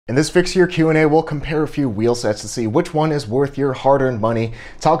In this Fix Your Q&A, we'll compare a few wheel sets to see which one is worth your hard-earned money,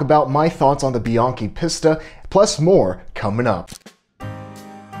 talk about my thoughts on the Bianchi Pista, plus more coming up.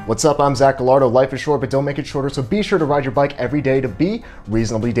 What's up, I'm Zach Gallardo. Life is short, but don't make it shorter, so be sure to ride your bike every day to be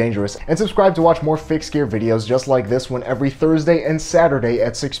reasonably dangerous. And subscribe to watch more fixed gear videos just like this one every Thursday and Saturday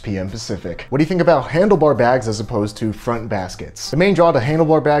at 6 p.m. Pacific. What do you think about handlebar bags as opposed to front baskets? The main draw to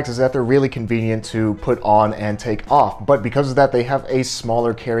handlebar bags is that they're really convenient to put on and take off, but because of that, they have a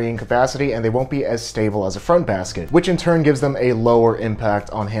smaller carrying capacity and they won't be as stable as a front basket, which in turn gives them a lower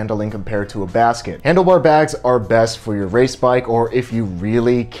impact on handling compared to a basket. Handlebar bags are best for your race bike or if you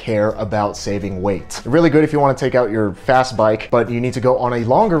really care about saving weight. They're really good if you want to take out your fast bike, but you need to go on a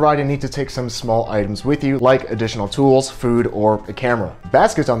longer ride and need to take some small items with you, like additional tools, food, or a camera.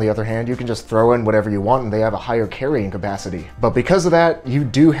 Baskets, on the other hand, you can just throw in whatever you want and they have a higher carrying capacity. But because of that, you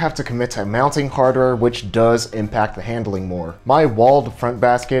do have to commit to mounting hardware, which does impact the handling more. My Wald front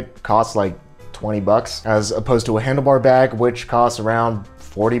basket costs like 20 bucks, as opposed to a handlebar bag, which costs around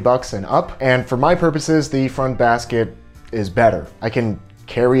 40 bucks and up. And for my purposes, the front basket is better. I can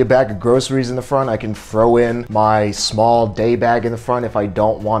carry a bag of groceries in the front. I can throw in my small day bag in the front if I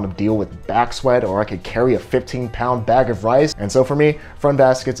don't want to deal with back sweat, or I could carry a 15-pound bag of rice. And so for me, front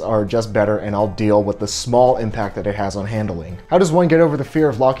baskets are just better and I'll deal with the small impact that it has on handling. How does one get over the fear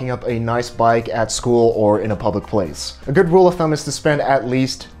of locking up a nice bike at school or in a public place? A good rule of thumb is to spend at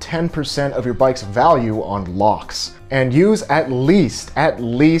least 10% of your bike's value on locks. And use at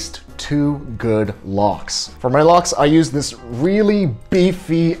least 2 good locks. For my locks, I use this really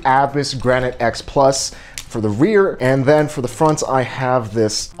beefy Abyss Granit-X Plus for the rear, and then for the front, I have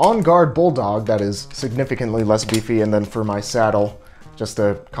this Guard Bulldog that is significantly less beefy, and then for my saddle, just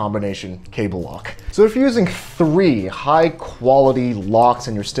a combination cable lock. So if you're using 3 high quality locks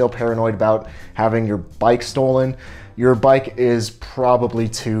and you're still paranoid about having your bike stolen, your bike is probably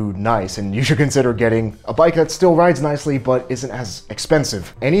too nice and you should consider getting a bike that still rides nicely but isn't as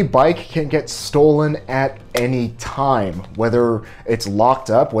expensive. Any bike can get stolen at any time, whether it's locked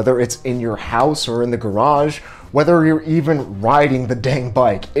up, whether it's in your house or in the garage, whether you're even riding the dang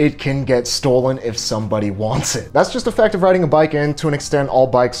bike, it can get stolen if somebody wants it. That's just a fact of riding a bike, and to an extent, all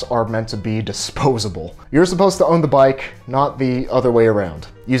bikes are meant to be disposable. You're supposed to own the bike, not the other way around.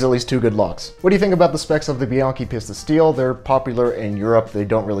 Use at least 2 good locks. What do you think about the specs of the Bianchi Pista Steel? They're popular in Europe. They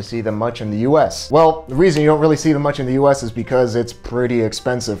don't really see them much in the US. Well, the reason you don't really see them much in the US is because it's pretty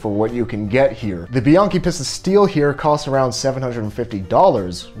expensive for what you can get here. The Bianchi Pista Steel here costs around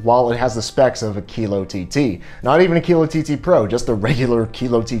 $750, while it has the specs of a Kilo TT. Not even a Kilo TT Pro, just the regular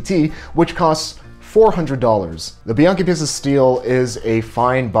Kilo TT, which costs $400. The Bianchi Pista Steel is a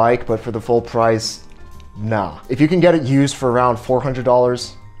fine bike, but for the full price, nah. If you can get it used for around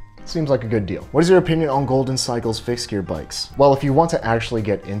 $400, seems like a good deal. What is your opinion on Golden Cycle's fixed gear bikes? Well, if you want to actually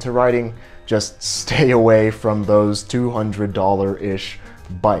get into riding, just stay away from those $200-ish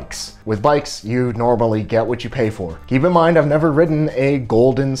bikes. With bikes, you normally get what you pay for. Keep in mind, I've never ridden a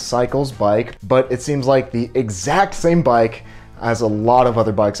Golden Cycles bike, but it seems like the exact same bike as a lot of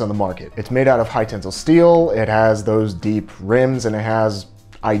other bikes on the market. It's made out of high tensile steel, it has those deep rims, and it has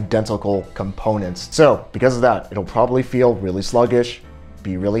identical components. So because of that, it'll probably feel really sluggish,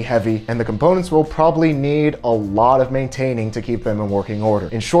 be really heavy, and the components will probably need a lot of maintaining to keep them in working order.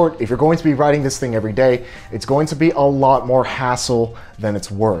 In short, if you're going to be riding this thing every day, it's going to be a lot more hassle than it's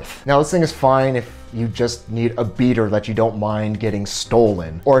worth. Now, this thing is fine if you just need a beater that you don't mind getting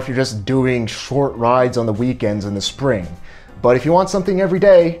stolen, or if you're just doing short rides on the weekends in the spring. But if you want something every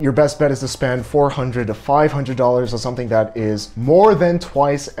day, your best bet is to spend $400 to $500 on something that is more than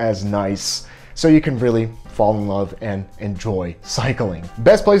twice as nice, so you can really fall in love and enjoy cycling.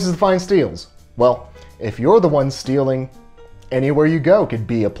 Best places to find steals? Well, if you're the one stealing, anywhere you go could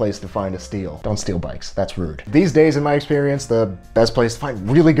be a place to find a steal. Don't steal bikes, that's rude. These days, in my experience, the best place to find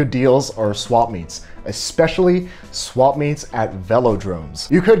really good deals are swap meets, especially swap meets at velodromes.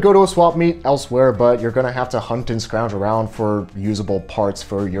 You could go to a swap meet elsewhere, but you're gonna have to hunt and scrounge around for usable parts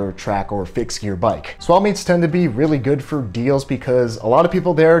for your track or fixed gear bike. Swap meets tend to be really good for deals because a lot of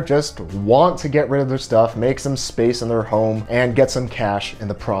people there just want to get rid of their stuff, make some space in their home, and get some cash in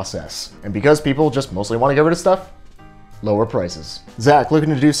the process. And because people just mostly want to get rid of stuff, lower prices. Zach,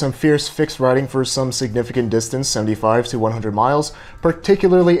 looking to do some fierce fixed riding for some significant distance, 75 to 100 miles,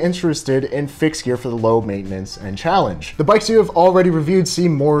 particularly interested in fixed gear for the low maintenance and challenge. The bikes you have already reviewed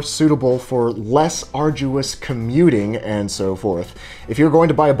seem more suitable for less arduous commuting and so forth. If you're going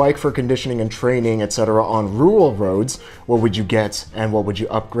to buy a bike for conditioning and training, etc. on rural roads, what would you get and what would you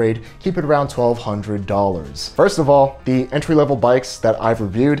upgrade? Keep it around $1,200. First of all, the entry-level bikes that I've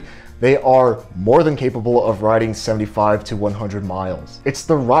reviewed They are more than capable of riding 75 to 100 miles. It's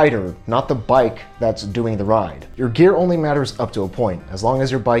the rider, not the bike, that's doing the ride. Your gear only matters up to a point. As long as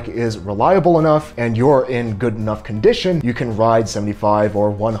your bike is reliable enough and you're in good enough condition, you can ride 75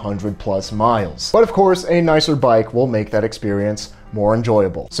 or 100 plus miles. But of course, a nicer bike will make that experience more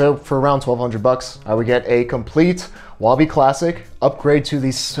enjoyable. So for around 1,200 bucks, I would get a complete Wabi Classic, upgrade to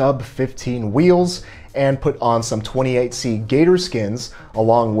the sub 15 wheels, and put on some 28C Gator skins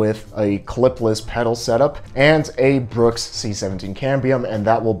along with a clipless pedal setup and a Brooks C17 cambium, and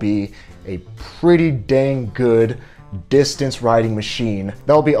that will be a pretty dang good distance riding machine.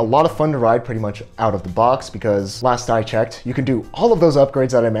 That'll be a lot of fun to ride pretty much out of the box, because last I checked, you can do all of those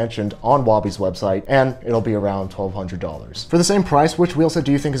upgrades that I mentioned on Wabi's website, and it'll be around $1,200. For the same price, which wheelset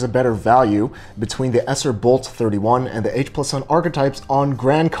do you think is a better value between the Essor Bolt 31 and the H+Son Archetypes on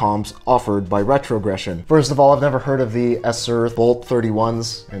Gran comps offered by Retrogression? First of all, I've never heard of the Essor Bolt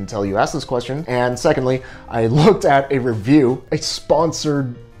 31s until you asked this question, and secondly, I looked at a review, a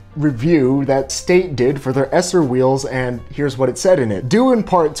sponsored review that State did for their Essor wheels, and here's what it said in it. Due in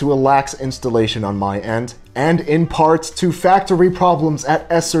part to a lax installation on my end, and in part to factory problems at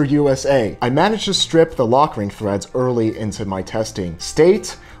Essor USA, I managed to strip the lock ring threads early into my testing.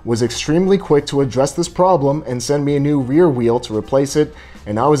 State was extremely quick to address this problem and send me a new rear wheel to replace it,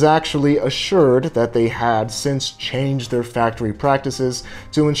 and I was actually assured that they had since changed their factory practices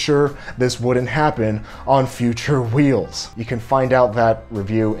to ensure this wouldn't happen on future wheels. You can find out that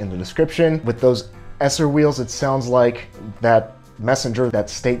review in the description. With those Essor wheels, it sounds like that messenger that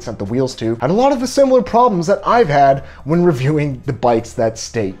State sent the wheels to had a lot of the similar problems that I've had when reviewing the bikes that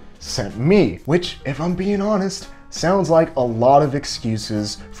State sent me, which, if I'm being honest, sounds like a lot of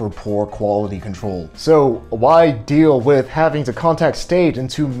excuses for poor quality control. So why deal with having to contact State and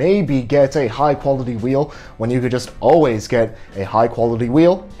to maybe get a high quality wheel when you could just always get a high quality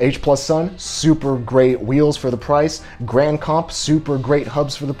wheel? H+Son, super great wheels for the price. Gran comp, super great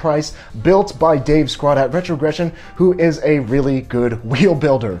hubs for the price. Built by Dave Scrod at Retrogression, who is a really good wheel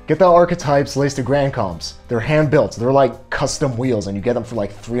builder. Get the Archetypes laced to Gran comps. They're hand built. They're like custom wheels, and you get them for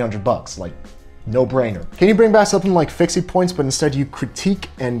like 300 bucks. Like, no brainer. Can you bring back something like Fixie points, but instead you critique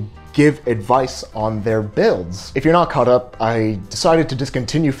and give advice on their builds? If you're not caught up, I decided to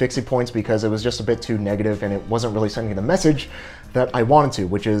discontinue Fixie points because it was just a bit too negative and it wasn't really sending the message that I wanted to,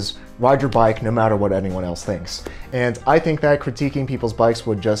 which is ride your bike no matter what anyone else thinks. And I think that critiquing people's bikes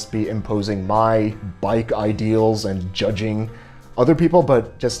would just be imposing my bike ideals and judging other people,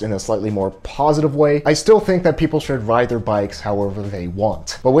 but just in a slightly more positive way. I still think that people should ride their bikes however they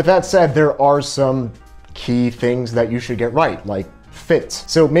want. But with that said, there are some key things that you should get right, like fit.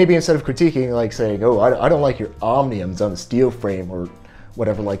 So maybe instead of critiquing, like saying, oh, I don't like your Omniums on a steel frame or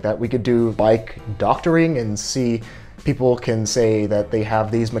whatever like that, we could do bike doctoring and see people can say that they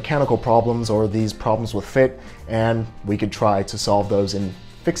have these mechanical problems or these problems with fit, and we could try to solve those in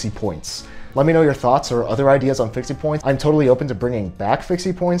Fixie points. Let me know your thoughts or other ideas on Fixie points. I'm totally open to bringing back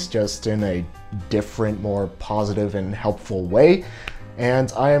Fixie points, just in a different, more positive and helpful way.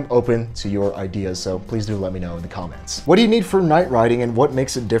 And I am open to your ideas, so please do let me know in the comments. What do you need for night riding, and what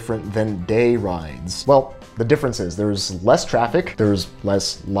makes it different than day rides? Well, the difference is there's less traffic, there's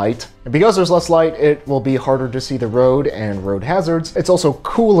less light, and because there's less light, it will be harder to see the road and road hazards. It's also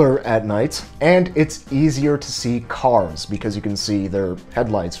cooler at night, and it's easier to see cars because you can see their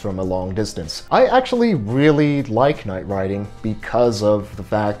headlights from a long distance. I actually really like night riding because of the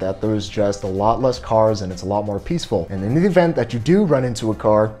fact that there's just a lot less cars and it's a lot more peaceful. And in the event that you do run into a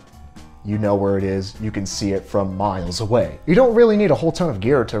car, you know where it is, you can see it from miles away. You don't really need a whole ton of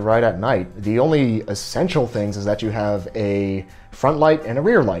gear to ride at night. The only essential things is that you have a front light and a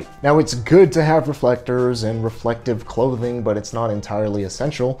rear light. Now, it's good to have reflectors and reflective clothing, but it's not entirely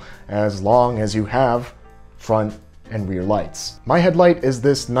essential as long as you have front and rear lights. My headlight is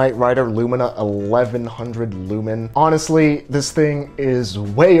this NiteRider Lumina 1100 lumen. Honestly, this thing is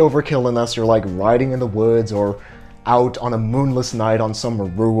way overkill unless you're like riding in the woods or out on a moonless night on some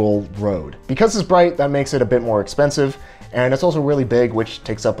rural road. Because it's bright, that makes it a bit more expensive, and it's also really big, which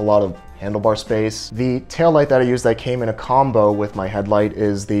takes up a lot of handlebar space. The taillight that I use that came in a combo with my headlight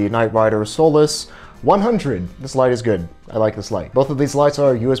is the NiteRider Solas 100. This light is good. I like this light. Both of these lights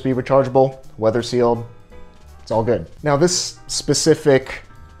are USB rechargeable, weather sealed. It's all good. Now, this specific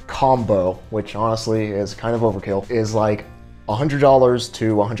combo, which honestly is kind of overkill, is like $100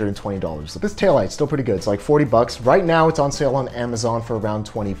 to $120. So this taillight's still pretty good. It's like 40 bucks. Right now it's on sale on Amazon for around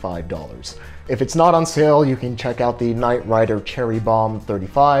 $25. If it's not on sale, you can check out the NiteRider Cherry Bomb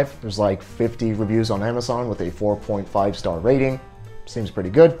 35. There's like 50 reviews on Amazon with a 4.5 star rating. seems pretty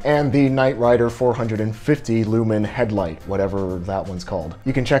good, and the NiteRider 450 lumen headlight, whatever that one's called.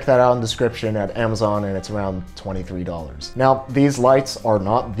 You can check that out in the description at Amazon, and it's around $23. Now, these lights are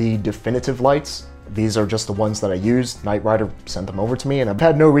not the definitive lights. These are just the ones that I used. NiteRider sent them over to me, and I've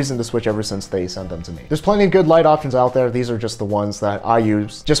had no reason to switch ever since they sent them to me. There's plenty of good light options out there. These are just the ones that I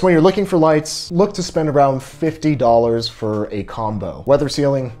use. Just when you're looking for lights, look to spend around $50 for a combo. Weather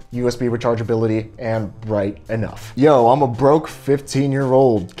sealing, USB rechargeability, and bright enough. Yo, I'm a broke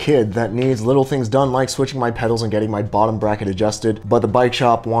 15-year-old kid that needs little things done like switching my pedals and getting my bottom bracket adjusted, but the bike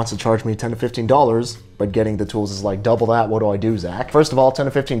shop wants to charge me $10 to $15, but getting the tools is like double that. What do I do, Zach? First of all,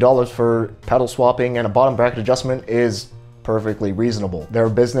 $10 to $15 for pedal swapping and a bottom bracket adjustment is perfectly reasonable. They're a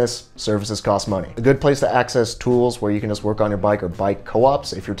business, services cost money. A good place to access tools where you can just work on your bike are bike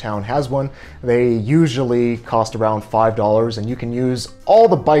co-ops. If your town has one, they usually cost around $5, and you can use all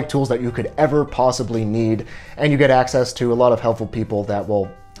the bike tools that you could ever possibly need, and you get access to a lot of helpful people that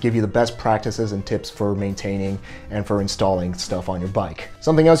will give you the best practices and tips for maintaining and for installing stuff on your bike.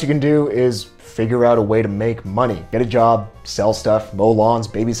 Something else you can do is figure out a way to make money. Get a job, sell stuff, mow lawns,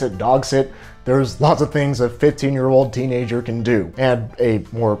 babysit, dog sit. There's lots of things a 15-year-old teenager can do. And a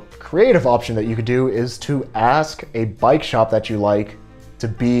more creative option that you could do is to ask a bike shop that you like to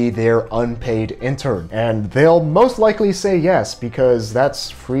be their unpaid intern. And they'll most likely say yes, because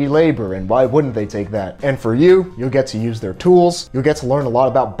that's free labor, and why wouldn't they take that? And for you, you'll get to use their tools, you'll get to learn a lot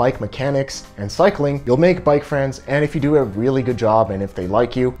about bike mechanics and cycling, you'll make bike friends, and if you do a really good job and if they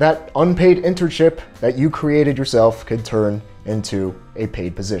like you, that unpaid internship that you created yourself could turn into a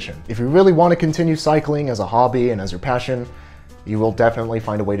paid position. If you really want to continue cycling as a hobby and as your passion, you will definitely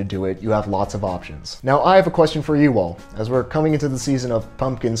find a way to do it. You have lots of options. Now, I have a question for you all. As we're coming into the season of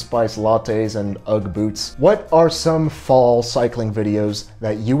pumpkin spice lattes and Ugg boots, what are some fall cycling videos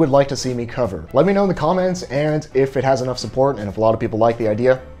that you would like to see me cover? Let me know in the comments, and if it has enough support and if a lot of people like the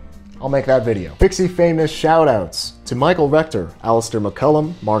idea, I'll make that video. Fixie famous shoutouts to Michael Rector, Allister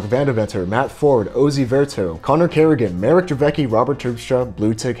McCallum, Mark Vandeventer, Matt Ford, Ozie Virto, Connor Carrigan, Marek Dravecky, Robert Terpstra,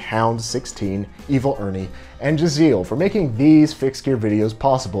 Blue Tick Hound 16, Evil Ernie, and Jeziel for making these fixed gear videos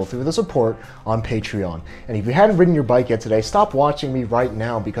possible through the support on Patreon. And if you hadn't ridden your bike yet today, stop watching me right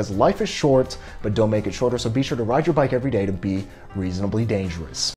now, because life is short, but don't make it shorter, so be sure to ride your bike every day to be reasonably dangerous.